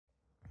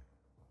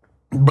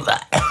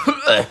What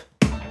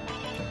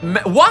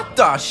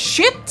the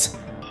shit?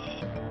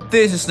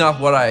 This is not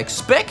what I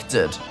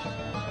expected.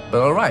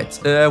 But alright,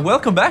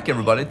 welcome back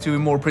everybody to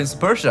more Prince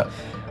of Persia.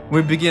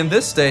 We begin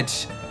this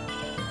stage.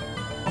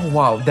 Oh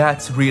wow,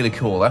 that's really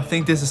cool. I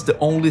think this is the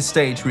only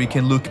stage where you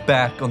can look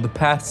back on the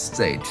past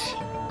stage.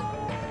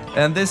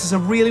 And this is a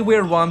really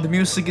weird one. The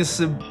music is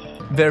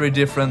very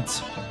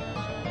different.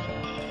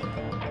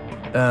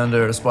 And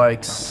there are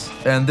spikes.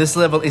 And this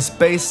level is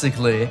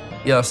basically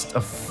just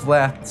a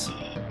flat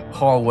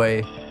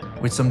hallway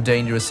with some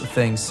dangerous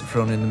things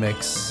thrown in the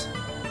mix.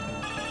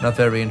 Not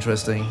very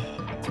interesting,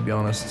 to be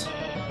honest.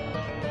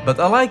 But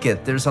I like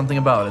it, there's something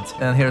about it.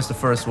 And here's the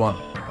first one.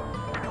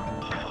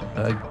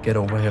 Get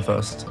over here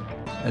first.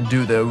 And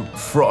do the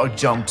frog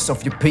jumps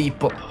of your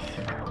people.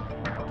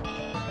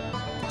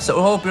 So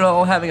I hope you're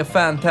all having a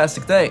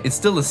fantastic day. It's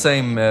still the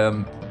same,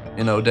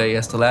 day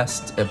as the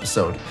last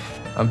episode.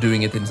 I'm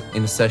doing it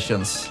in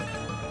sessions.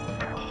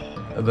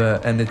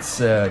 And it's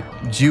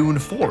June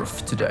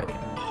 4th today.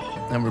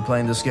 And we're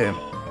playing this game.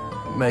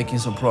 Making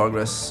some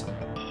progress.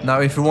 Now,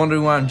 if you're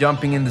wondering why I'm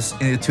jumping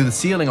to the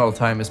ceiling all the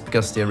time, it's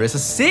because there is a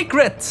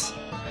secret!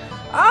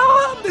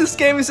 Ah, this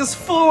game is just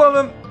full of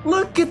them!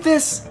 Look at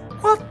this!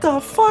 What the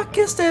fuck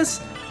is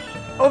this?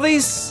 Are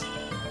these...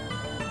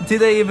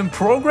 Did they even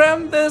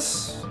program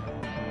this?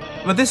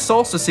 But this is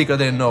also a secret I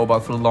didn't know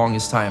about for the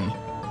longest time.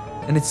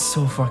 And it's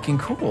so fucking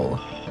cool.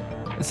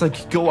 It's like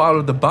you go out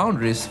of the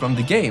boundaries from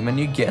the game and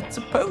you get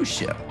to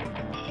Persia.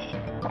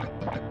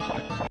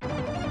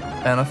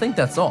 And I think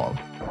that's all.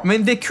 I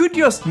mean, they could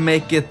just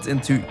make it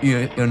into,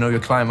 you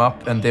climb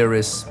up and there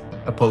is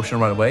a potion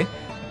right away.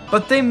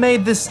 But they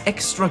made this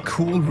extra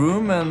cool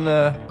room and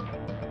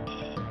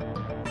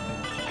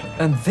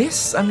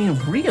this, I mean,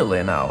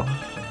 really now?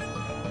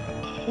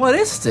 What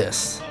is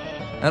this?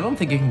 I don't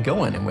think you can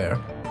go anywhere.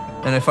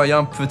 And if I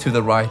jump to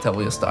the right, I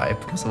will just die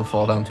because I will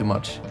fall down too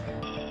much.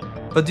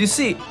 But you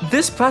see,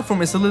 this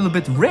platform is a little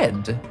bit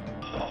red.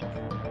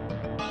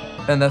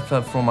 And that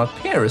platform up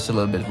here is a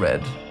little bit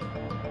red.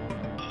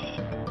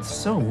 It's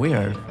so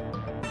weird.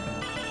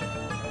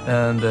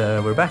 And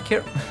we're back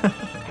here.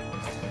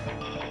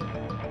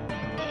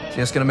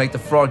 Just gonna make the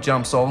frog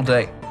jumps all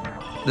day.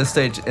 This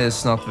stage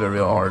is not very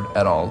hard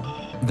at all.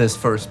 This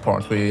first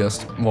part where you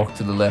just walk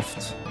to the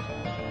left.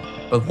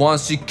 But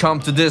once you come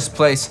to this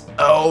place,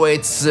 oh,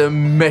 it's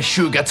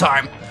Meshuggah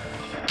time.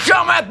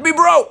 Come at me,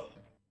 bro!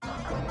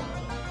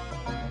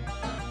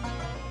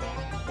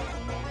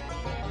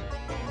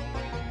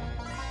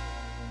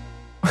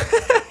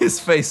 His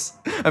face,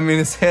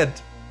 his head.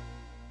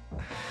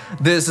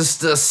 This is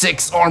the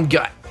 6-armed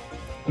guy.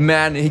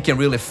 Man, he can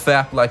really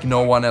fap like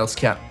no one else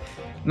can.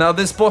 Now,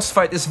 this boss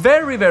fight is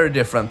very, very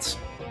different.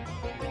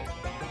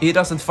 He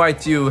doesn't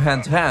fight you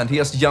hand to hand, he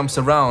just jumps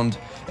around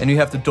and you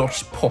have to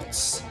dodge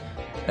pots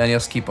and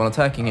just keep on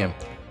attacking him.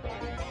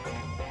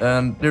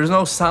 And there's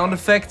no sound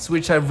effects,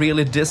 which I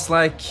really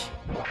dislike.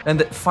 And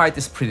the fight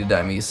is pretty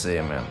damn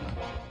easy, man.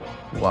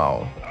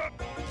 Wow.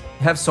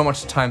 You have so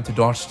much time to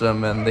dodge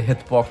them and the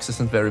hitbox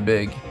isn't very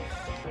big.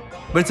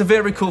 But it's a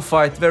very cool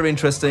fight, very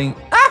interesting.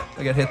 Ah!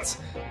 I got hit.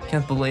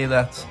 Can't believe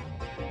that.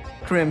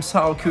 Crims,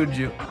 how could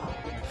you?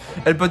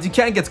 But you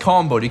can't get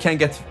comboed, you can't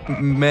get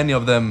many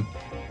of them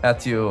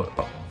at you,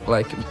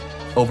 like,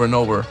 over and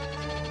over.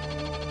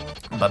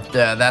 But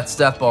that's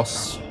that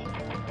boss.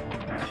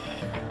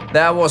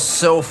 That was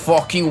so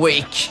fucking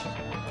weak.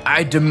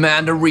 I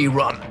demand a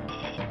rerun.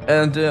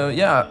 And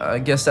yeah, I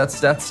guess that's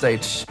that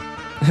stage.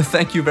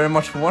 Thank you very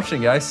much for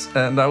watching, guys,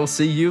 and I will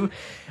see you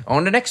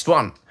on the next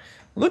one.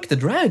 Look, the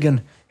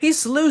dragon,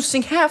 he's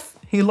losing half.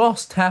 He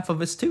lost half of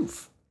his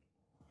tooth.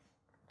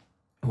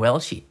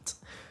 Well, shit.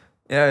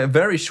 Yeah,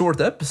 very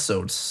short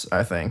episodes,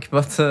 I think,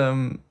 but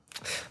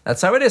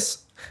that's how it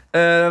is.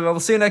 I'll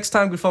see you next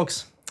time, good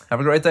folks.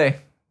 Have a great day.